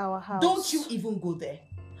 Our house. Don't you even go there.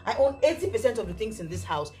 I own 80% of the things in this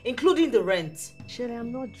house, including the rent. Shelly,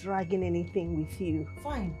 I'm not dragging anything with you.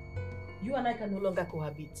 Fine. You and I can no longer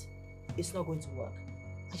cohabit. It's not going to work.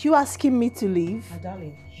 Are you asking me to leave? My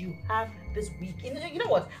darling, you have this week. You know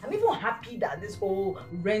what? I'm even happy that this whole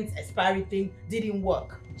rent expiry thing didn't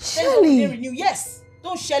work. Shelly! Didn't renew. Yes!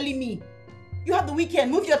 Don't Shelly me. You have the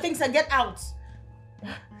weekend. Move your things and get out.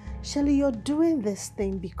 Shelly, you're doing this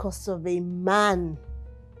thing because of a man.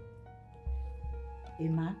 A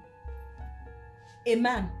man? A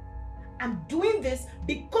man? I'm doing this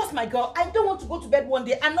because, my girl, I don't want to go to bed one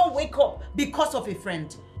day and not wake up because of a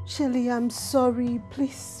friend. Shelly, I'm sorry.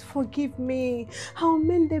 Please forgive me. I'll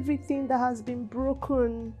mend everything that has been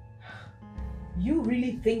broken. You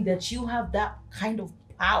really think that you have that kind of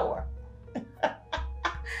power?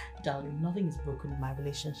 Darling, nothing is broken in my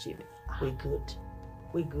relationship. We're good.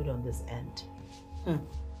 We're good on this end.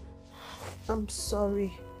 I'm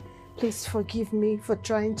sorry. Please forgive me for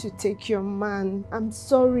trying to take your man. I'm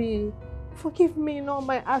sorry. Forgive me in all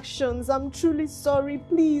my actions. I'm truly sorry.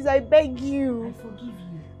 Please, I beg you. I forgive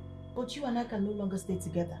you. But you and I can no longer stay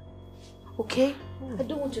together. Okay? I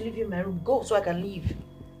don't want to leave you in my room. Go so I can leave.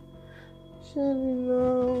 Shelly,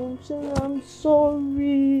 no. Shelly, I'm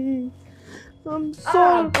sorry. I'm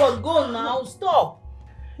sorry. God, go now. Stop.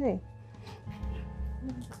 Hey.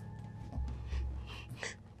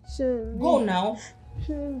 Shelly. Go now.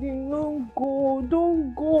 Shelly, no go.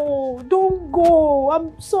 Don't go. Don't go.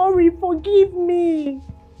 I'm sorry. Forgive me.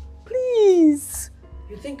 Please.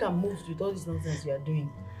 You think I'm moved with all this nonsense you are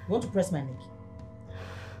doing? You want to press my neck?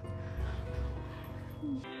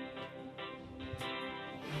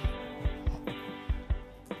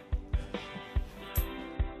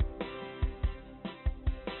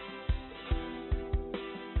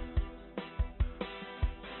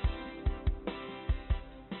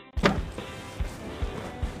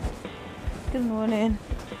 Good morning.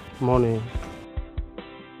 Morning.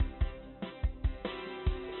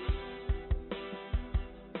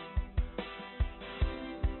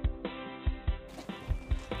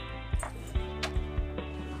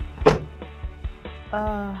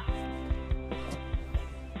 Can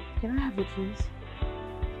I have it, please?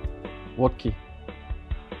 What key?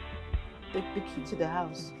 The key to the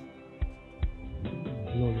house.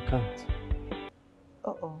 No, you can't.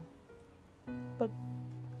 Uh-oh. But,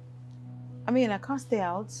 I mean, I can't stay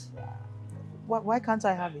out. Why can't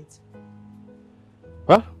I have it?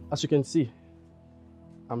 Well, as you can see,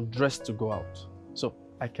 I'm dressed to go out. So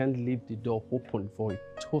I can't leave the door open for a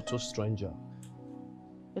total stranger.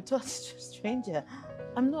 A total stranger?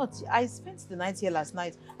 I'm not. I spent the night here last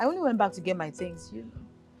night. I only went back to get my things.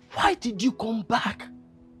 Why did you come back?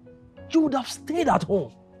 You would have stayed at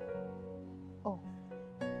home. Oh,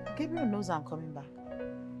 Gabriel knows I'm coming back.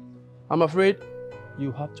 I'm afraid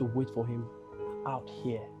you have to wait for him out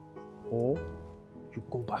here, or you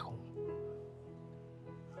go back home.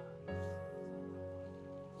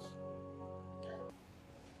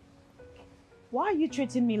 Why are you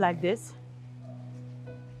treating me like this?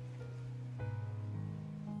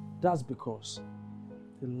 That's because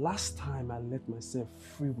the last time I let myself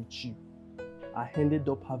free with you, I ended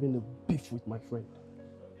up having a beef with my friend.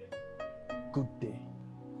 Good day.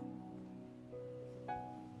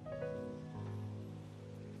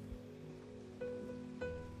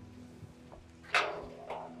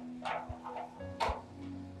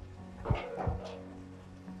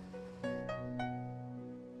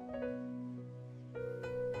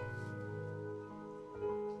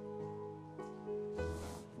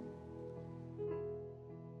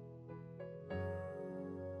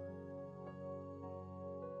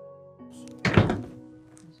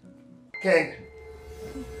 Ken,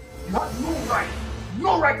 you have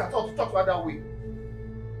no right at all to talk to her that way.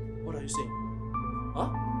 What are you saying? Huh?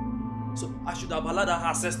 So I should have allowed her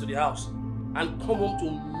access to the house and come home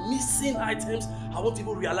to missing items I won't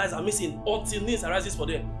even realize are missing until needs arises for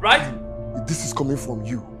them, right? This is coming from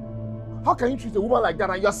you. How can you treat a woman like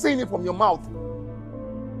that and you're saying it from your mouth?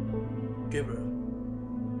 Gabriel,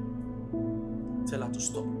 tell her to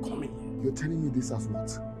stop coming here. You're telling me this as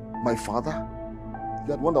what? My father?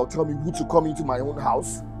 You're the one that will tell me who to come into my own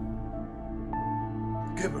house?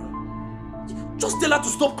 Gabriel, just tell her to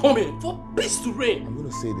stop coming for peace to reign. I'm going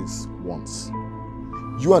to say this once.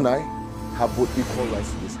 You and I have both equal rights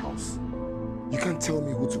to this house. You can't tell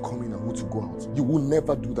me who to come in and who to go out. You will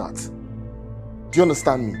never do that. Do you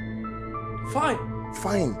understand me? Fine.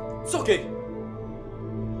 Fine. It's okay.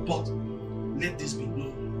 But let this be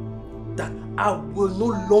known that I will no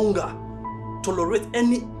longer tolerate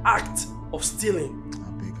any act of stealing I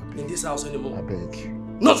beg. in this house anymore. I beg.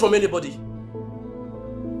 Not from anybody.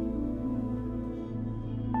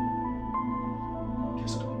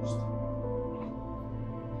 Case closed.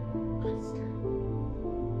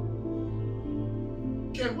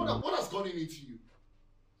 Ken, what has gone into you?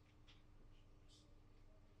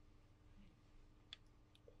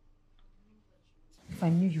 If I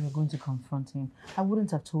knew you were going to confront him, I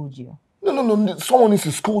wouldn't have told you. No. Someone needs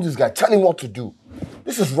to school this guy. Tell him what to do.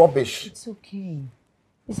 This is rubbish. It's okay.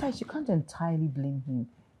 Besides, you can't entirely blame him.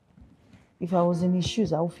 If I was in his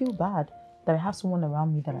shoes, I would feel bad that I have someone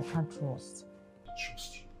around me that I can't trust. I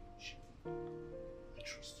trust you. I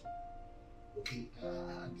trust you. Okay,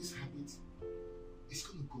 and this habit, it's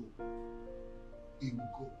gonna go. It will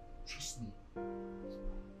go. Trust me.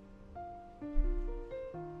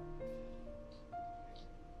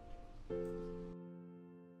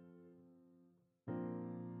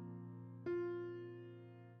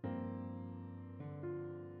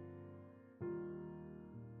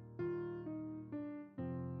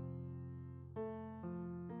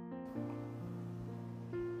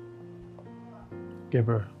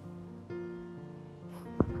 Gabriel.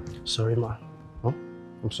 Sorry, ma. Huh?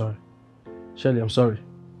 I'm sorry. Shirley, I'm sorry.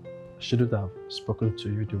 I shouldn't have spoken to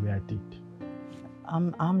you the way I did.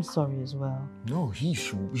 I'm sorry as well. No, he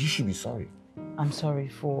should be sorry. I'm sorry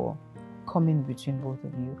for coming between both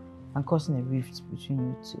of you and causing a rift between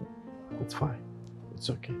you two. It's fine. It's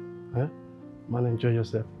okay. Huh? Man, enjoy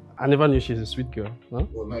yourself. I never knew she's a sweet girl. Huh?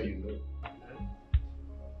 Well, now you know.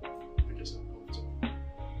 We just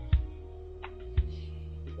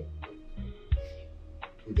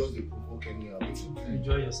provoke anyhow.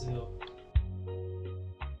 Enjoy yourself.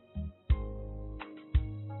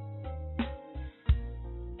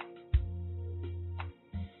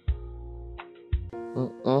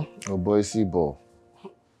 Oh boy, see ball.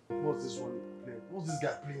 What's this one playing? What's this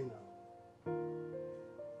guy playing now?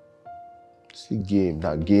 See game,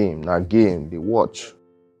 that game. They watch.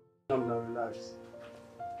 Calm down, relax.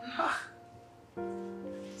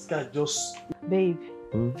 This guy just... Babe,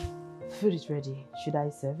 food is ready. Should I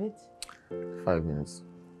serve it? 5 minutes.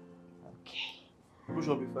 Okay. Push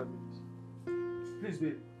up in 5 minutes. Please,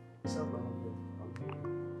 babe. Serve my husband.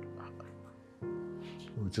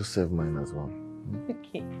 We'll just serve mine as well.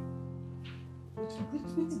 Okay. What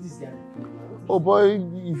is this guy? Oh boy,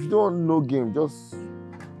 if you don't know game, just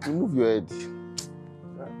remove your head.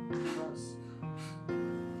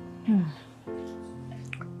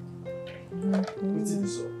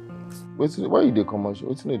 Why you dey commercial?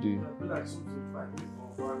 What's in do?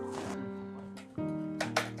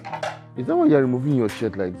 Is that why you're removing your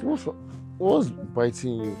shirt like this? What's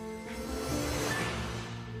biting you?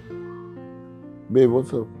 Babe,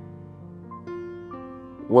 what's up?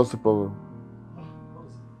 What's the problem?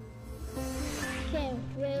 Can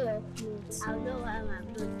wear your clothes. I don't wear my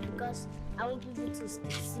clothes because I want people to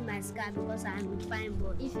see my scar because I'm a fine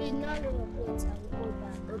boy. If you not wear your clothes, I will go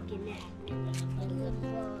back. Okay, now.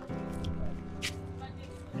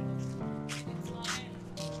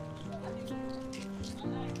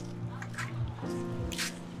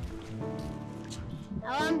 I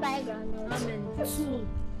want to buy granola. Two.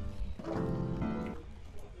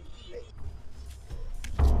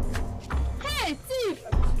 Hey, thief!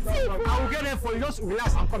 I will get there for you. Just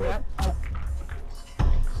relax. I'm coming.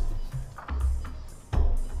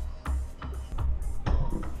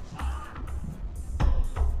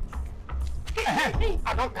 Hey,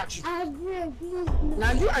 I don't catch you.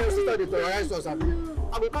 Now you and your sister they terrorize us. I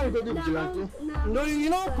will carry you to the vigilante. No, you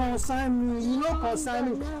don't consign me. You don't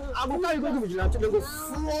consign me. I will carry you to the vigilante. They go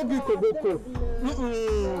flog you, Koboko.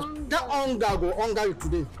 That hunger go hunger you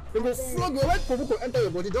today. They go flog you. When Koboko enter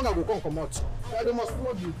your body, don't go come out. They must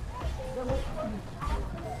flog you.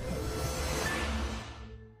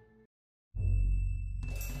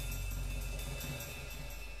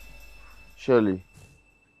 Shirley.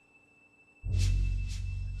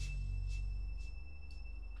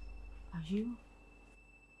 Are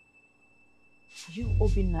you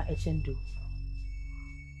Obinna Echendo?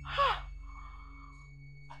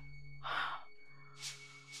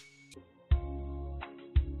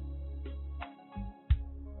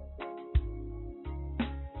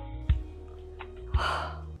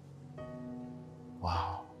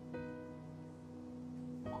 Wow.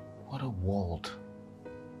 What a world.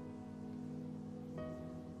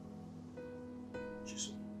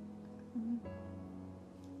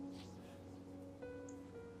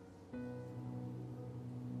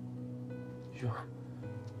 You're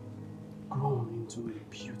grown into a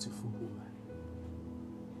beautiful woman.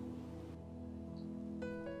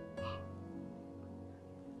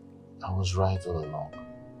 I was right all along.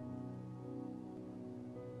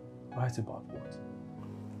 Right about what?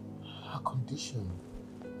 Her condition.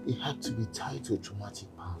 It had to be tied to a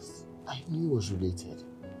traumatic past. I knew it was related.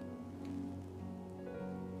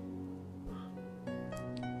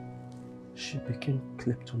 She became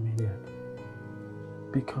kleptomaniac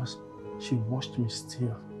because she watched me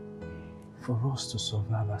steal for us to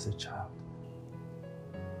survive as a child.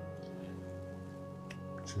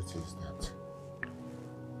 The truth is that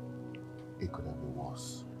it could have been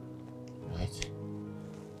worse, right?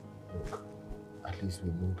 Look, at least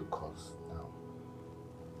we know the cause now.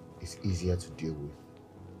 It's easier to deal with.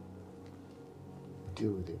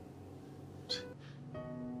 Deal with it.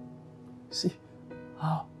 See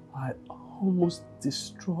how I almost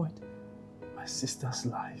destroyed my sister's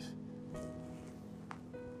life.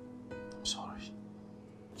 I'm sorry.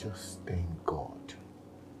 Just thank God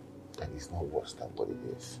that it's not worse than what it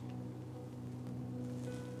is.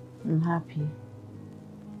 I'm happy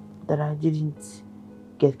that I didn't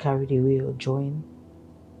get carried away or join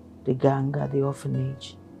the gang at the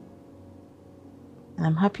orphanage. And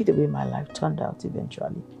I'm happy the way my life turned out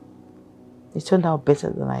eventually. It turned out better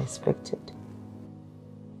than I expected.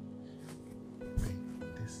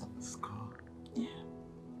 This scar? Yeah.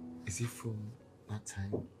 Is it from that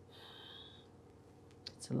time?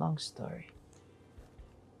 It's a long story.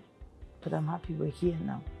 But I'm happy we're here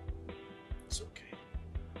now. It's okay.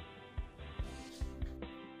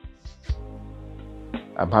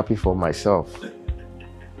 I'm happy for myself.